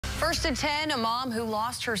First at 10, a mom who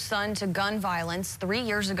lost her son to gun violence 3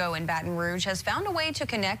 years ago in Baton Rouge has found a way to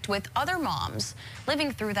connect with other moms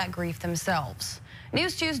living through that grief themselves.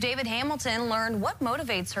 News 2's David Hamilton learned what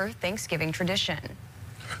motivates her Thanksgiving tradition.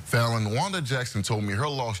 Fallon, Wanda Jackson told me her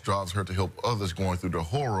loss drives her to help others going through the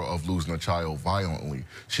horror of losing a child violently.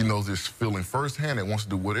 She knows this feeling firsthand and wants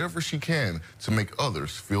to do whatever she can to make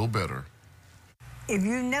others feel better. If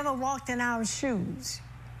you never walked in our shoes,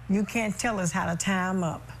 you can't tell us how to tie them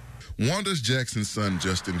up. Wanda Jackson's son,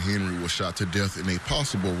 Justin Henry, was shot to death in a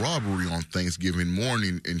possible robbery on Thanksgiving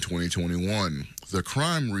morning in 2021. The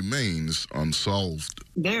crime remains unsolved.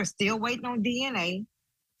 They're still waiting on DNA.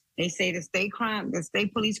 They say the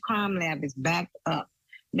state police crime lab is backed up.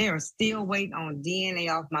 They're still waiting on DNA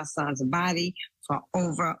off my son's body for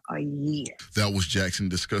over a year. That was Jackson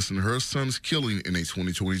discussing her son's killing in a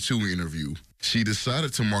 2022 interview. She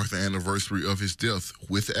decided to mark the anniversary of his death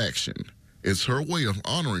with action. It's her way of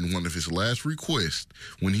honoring one of his last requests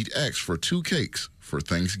when he'd asked for 2 cakes for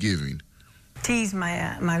Thanksgiving. Teased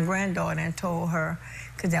my granddaughter and told her,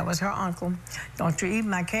 because that was her uncle, don't you eat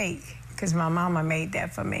my cake, because my mama made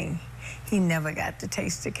that for me. He never got to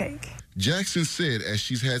taste the cake. Jackson said as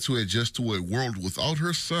she's had to adjust to a world without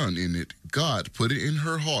her son in it, God put it in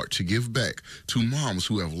her heart to give back to moms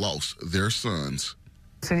who have lost their sons.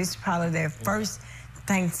 So this is probably their first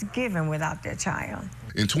Thanksgiving without their child.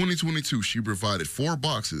 In 2022, she provided 4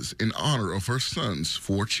 boxes in honor of her son's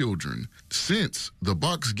 4 children. Since, the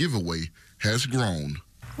box giveaway has grown.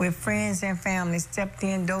 With friends and family stepped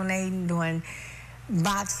in, donating, doing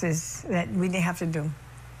boxes that we didn't have to do.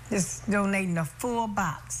 Just donating a full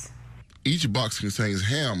box. Each box contains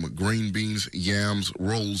ham, green beans, yams,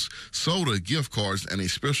 rolls, soda, gift cards, and a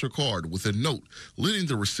special card with a note letting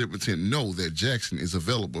the recipient know that Jackson is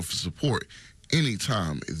available for support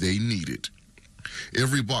anytime they need it.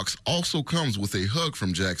 Every box also comes with a hug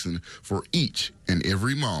from Jackson for each and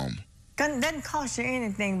every mom. Doesn't cost you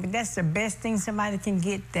anything, but that's the best thing somebody can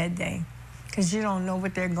get that day, because you don't know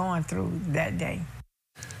what they're going through that day.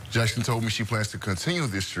 Jackson told me she plans to continue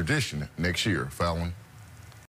this tradition next year. Fallon.